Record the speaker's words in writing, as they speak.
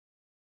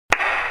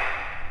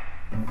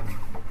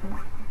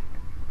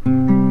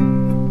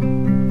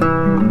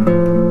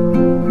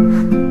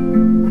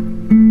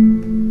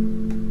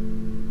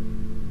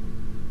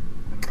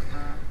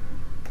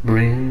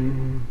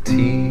Bring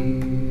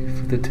tea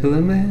for the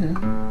tillerman,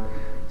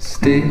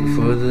 steak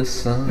for the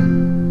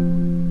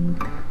sun,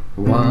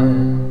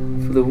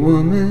 wine for the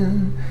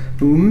woman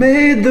who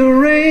made the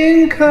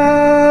rain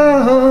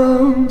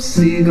come.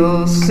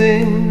 Seagulls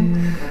sing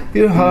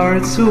your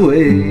hearts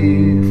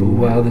away, for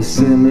while the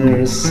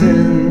sinners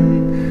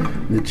sin,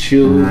 the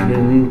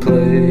children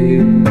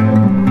play.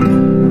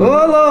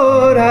 Oh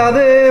Lord, how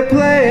they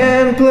play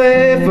and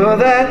play for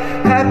that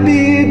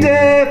happy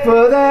day,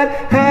 for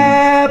that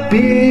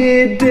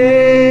happy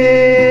day.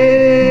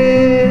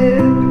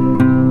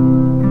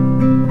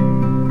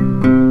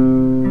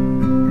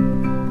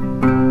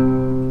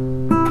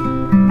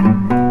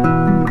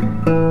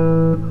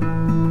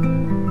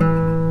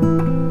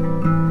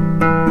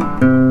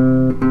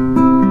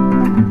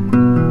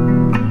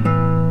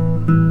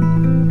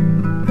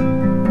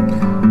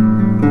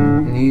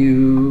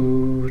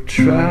 You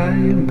try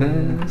your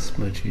best,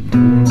 but you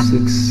don't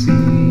succeed.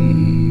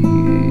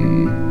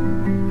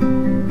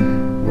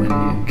 When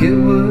you get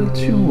what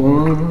you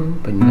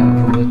want, but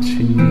not what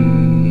you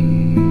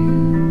need.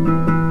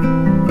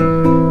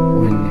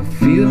 When you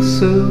feel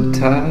so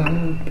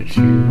tired, but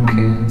you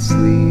can't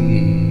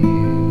sleep.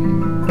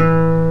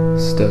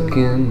 Stuck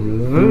in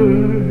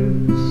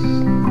reverse.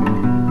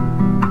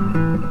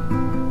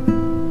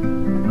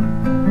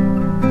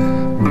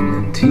 When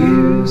the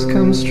tears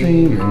come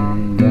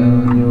streaming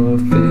down your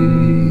face.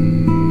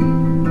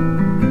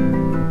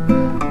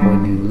 When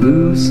you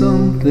lose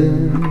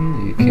something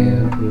you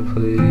can't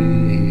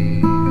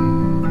replace.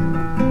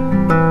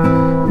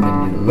 When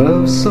you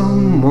love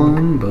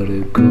someone but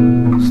it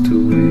goes to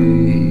waste.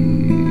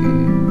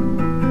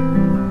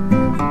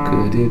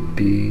 Could it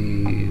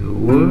be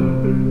worse?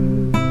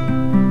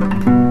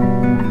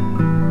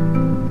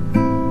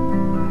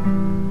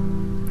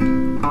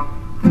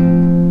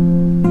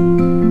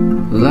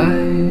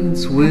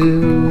 Lights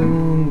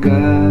will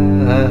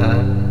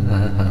guide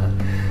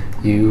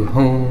you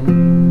home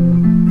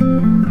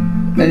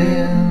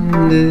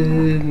and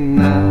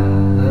ignite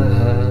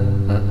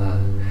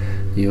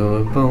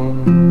your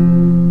bone,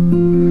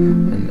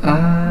 and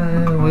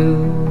I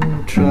will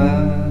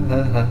try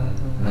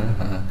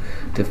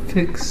to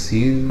fix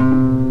you.